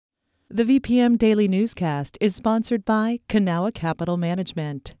The VPM Daily Newscast is sponsored by Kanawha Capital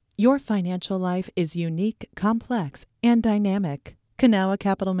Management. Your financial life is unique, complex, and dynamic. Kanawha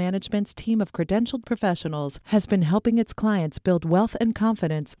Capital Management's team of credentialed professionals has been helping its clients build wealth and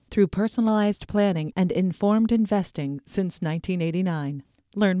confidence through personalized planning and informed investing since 1989.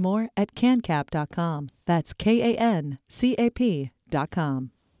 Learn more at cancap.com. That's KANCAP.com.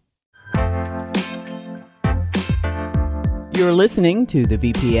 You're listening to the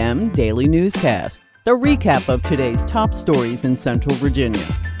VPM Daily Newscast, the recap of today's top stories in Central Virginia.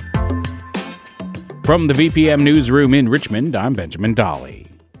 From the VPM Newsroom in Richmond, I'm Benjamin Dolly.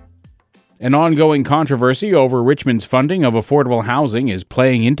 An ongoing controversy over Richmond's funding of affordable housing is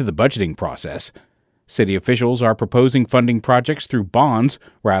playing into the budgeting process. City officials are proposing funding projects through bonds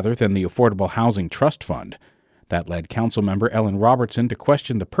rather than the Affordable Housing Trust Fund. That led Councilmember Ellen Robertson to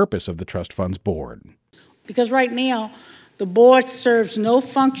question the purpose of the Trust Fund's board. Because right now, the board serves no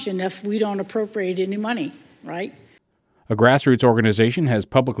function if we don't appropriate any money, right? A grassroots organization has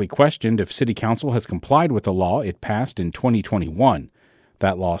publicly questioned if City Council has complied with the law it passed in 2021.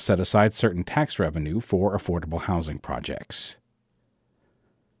 That law set aside certain tax revenue for affordable housing projects.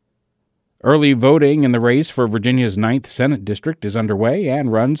 Early voting in the race for Virginia's 9th Senate District is underway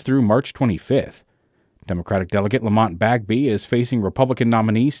and runs through March 25th. Democratic Delegate Lamont Bagby is facing Republican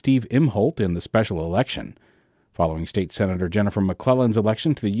nominee Steve Imholt in the special election. Following State Senator Jennifer McClellan's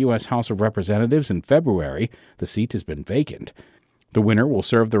election to the U.S. House of Representatives in February, the seat has been vacant. The winner will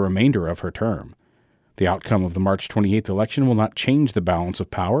serve the remainder of her term. The outcome of the March 28th election will not change the balance of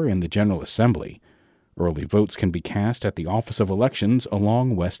power in the General Assembly. Early votes can be cast at the Office of Elections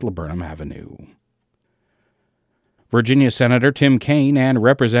along West Laburnum Avenue. Virginia Senator Tim Kaine and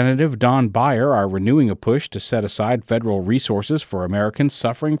Representative Don Beyer are renewing a push to set aside federal resources for Americans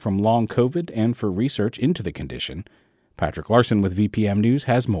suffering from long COVID and for research into the condition. Patrick Larson with VPM News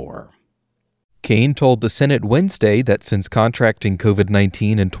has more. Kaine told the Senate Wednesday that since contracting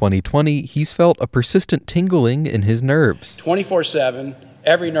COVID-19 in 2020, he's felt a persistent tingling in his nerves. 24/7,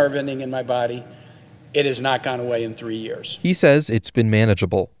 every nerve ending in my body. It has not gone away in 3 years. He says it's been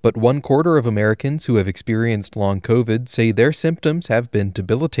manageable, but 1/4 of Americans who have experienced long COVID say their symptoms have been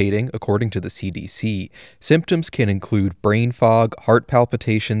debilitating, according to the CDC. Symptoms can include brain fog, heart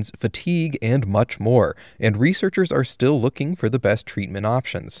palpitations, fatigue, and much more, and researchers are still looking for the best treatment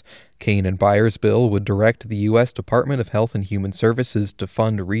options. Kaine and Beyer's bill would direct the U.S. Department of Health and Human Services to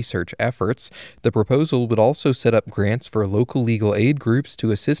fund research efforts. The proposal would also set up grants for local legal aid groups to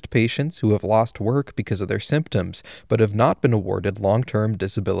assist patients who have lost work because of their symptoms, but have not been awarded long-term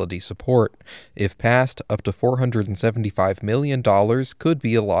disability support. If passed, up to $475 million could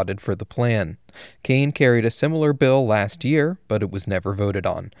be allotted for the plan. Kaine carried a similar bill last year, but it was never voted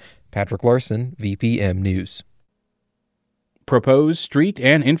on. Patrick Larson, VPM News. Proposed street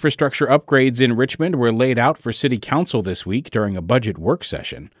and infrastructure upgrades in Richmond were laid out for City Council this week during a budget work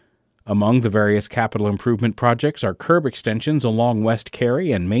session. Among the various capital improvement projects are curb extensions along West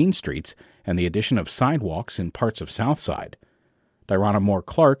Carey and Main Streets and the addition of sidewalks in parts of Southside. Dirana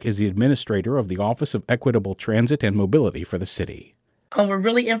Moore-Clark is the administrator of the Office of Equitable Transit and Mobility for the city. We're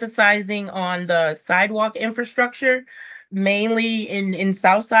really emphasizing on the sidewalk infrastructure, mainly in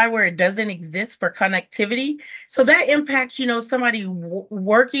Southside where it doesn't exist for connectivity. So that impacts, somebody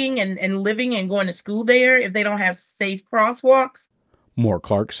working and living and going to school there if they don't have safe crosswalks.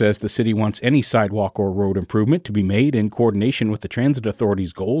 Moore-Clark says the city wants any sidewalk or road improvement to be made in coordination with the Transit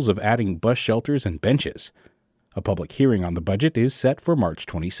Authority's goals of adding bus shelters and benches. A public hearing on the budget is set for March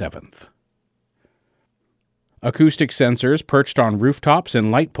 27th. Acoustic sensors perched on rooftops and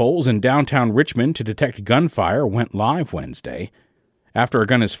light poles in downtown Richmond to detect gunfire went live Wednesday. After a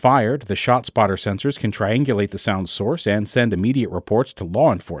gun is fired, the ShotSpotter sensors can triangulate the sound source and send immediate reports to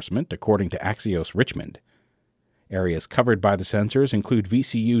law enforcement, according to Axios Richmond. Areas covered by the sensors include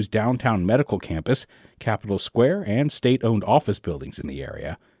VCU's downtown medical campus, Capitol Square, and state-owned office buildings in the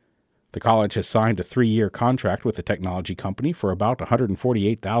area. The college has signed a 3-year contract with the technology company for about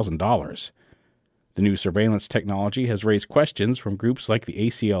 $148,000. The new surveillance technology has raised questions from groups like the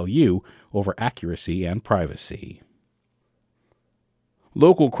ACLU over accuracy and privacy.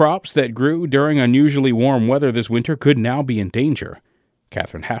 Local crops that grew during unusually warm weather this winter could now be in danger.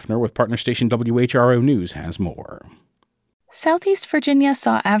 Catherine Hafner with partner station WHRO News has more. Southeast Virginia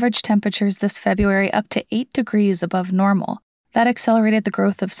saw average temperatures this February up to 8 degrees above normal. That accelerated the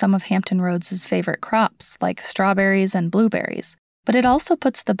growth of some of Hampton Roads' favorite crops, like strawberries and blueberries. But it also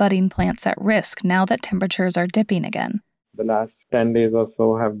puts the budding plants at risk now that temperatures are dipping again. The last 10 days or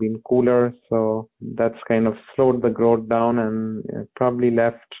so have been cooler, so that's kind of slowed the growth down and probably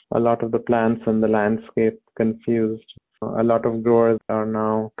left a lot of the plants and the landscape confused. A lot of growers are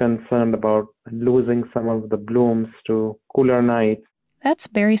now concerned about losing some of the blooms to cooler nights. That's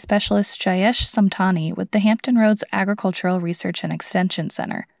berry specialist Jayesh Samtani with the Hampton Roads Agricultural Research and Extension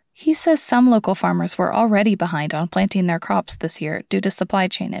Center. He says some local farmers were already behind on planting their crops this year due to supply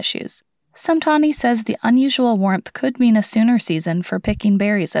chain issues. Samtani says the unusual warmth could mean a sooner season for picking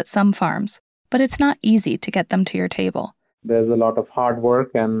berries at some farms, but it's not easy to get them to your table. There's a lot of hard work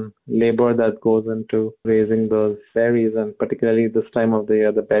and labor that goes into raising those berries, and particularly this time of the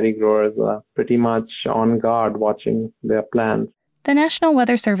year, the berry growers are pretty much on guard watching their plants. The National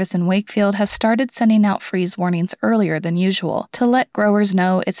Weather Service in Wakefield has started sending out freeze warnings earlier than usual to let growers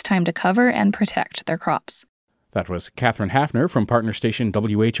know it's time to cover and protect their crops. That was Catherine Hafner from partner station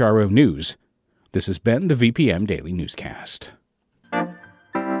WHRO News. This has been the VPM Daily Newscast.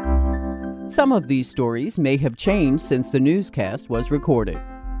 Some of these stories may have changed since the newscast was recorded.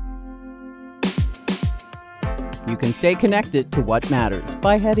 You can stay connected to what matters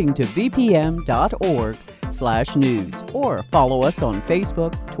by heading to vpm.org/news or follow us on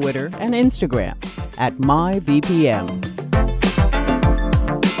Facebook, Twitter, and Instagram at MyVPM.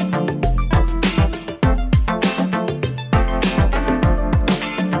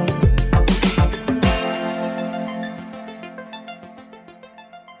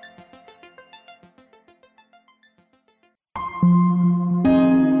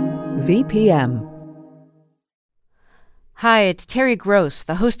 VPM. Hi, it's Terry Gross,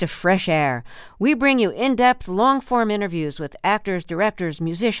 the host of Fresh Air. We bring you in-depth, long-form interviews with actors, directors,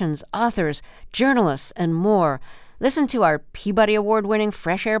 musicians, authors, journalists, and more. Listen to our Peabody Award-winning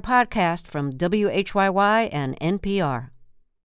Fresh Air podcast from WHYY and NPR.